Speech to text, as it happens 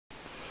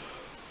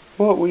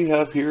what we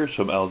have here is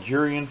some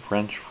Algerian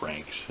French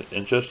francs.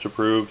 And just to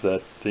prove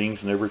that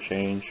things never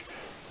change,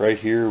 right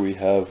here we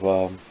have,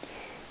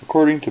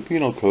 according to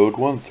Penal Code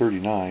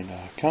 139,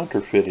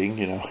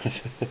 counterfeiting,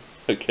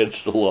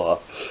 against the law.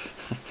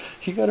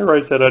 You gotta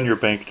write that on your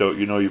banknote,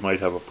 you might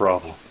have a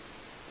problem.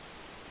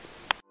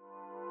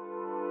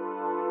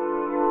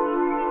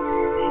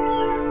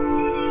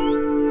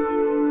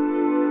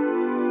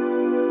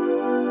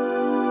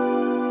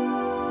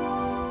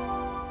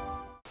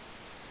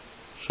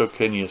 So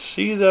can you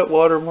see that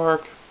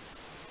watermark?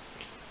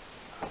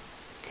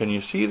 Can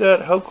you see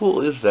that? How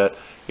cool is that?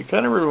 It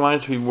kind of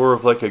reminds me more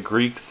of like a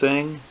Greek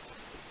thing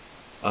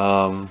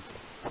than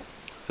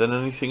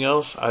anything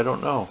else. I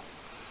don't know.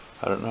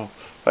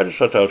 I just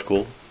thought that was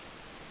cool.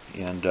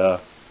 And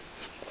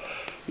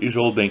these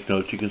old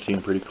banknotes, you can see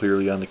them pretty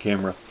clearly on the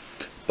camera.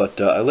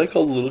 But I like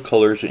all the little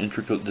colors and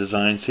intricate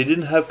designs. They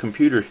didn't have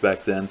computers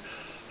back then,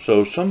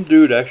 so some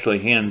dude actually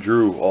hand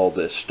drew all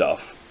this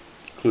stuff,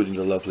 including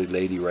the lovely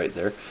lady right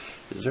there.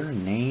 Is there a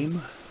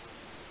name?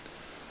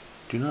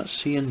 Do not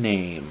see a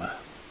name.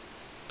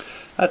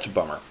 That's a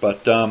bummer.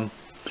 But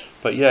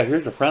yeah,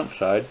 here's the front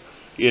side.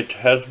 It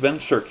has been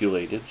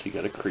circulated, so you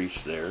got a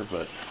crease there,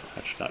 but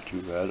that's not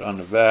too bad. On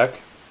the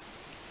back,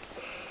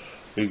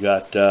 we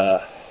got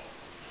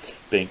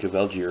Bank of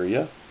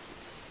Algeria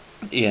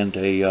and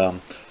a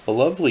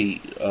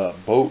lovely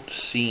boat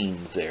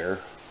scene there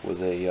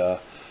with a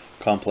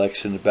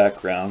complex in the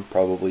background,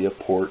 probably a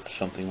port,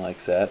 something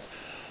like that.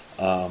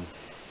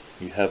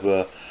 You have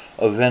a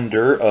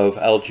vendor of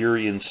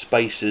Algerian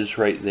spices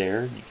right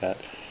there.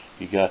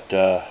 You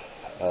got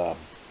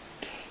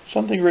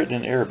something written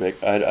in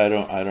Arabic. I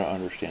don't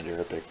understand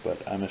Arabic,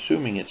 but I'm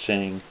assuming it's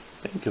saying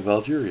Bank of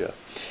Algeria.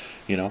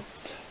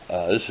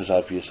 This is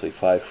obviously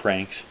 5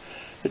 francs.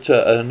 It's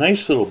a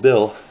nice little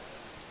bill,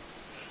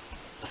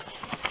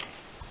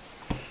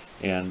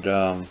 and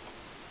I'm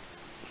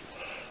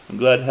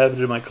glad to have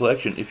it in my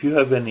collection. If you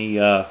have any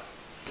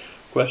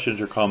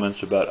questions or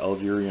comments about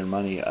Algerian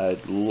money,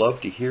 I'd love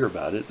to hear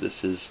about it.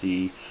 This is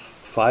the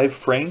 5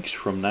 francs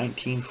from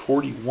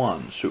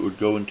 1941, so it would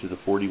go into the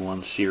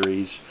 41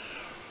 series.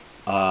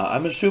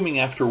 I'm assuming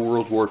after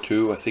World War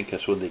II. I think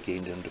that's when they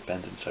gained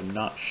independence. I'm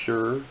not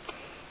sure,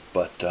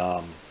 but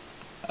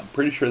I'm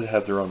pretty sure they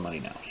have their own money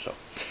now. So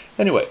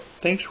anyway,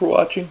 thanks for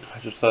watching. I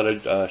just thought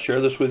I'd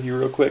share this with you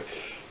real quick.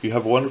 You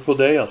have a wonderful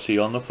day. I'll see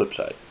you on the flip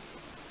side.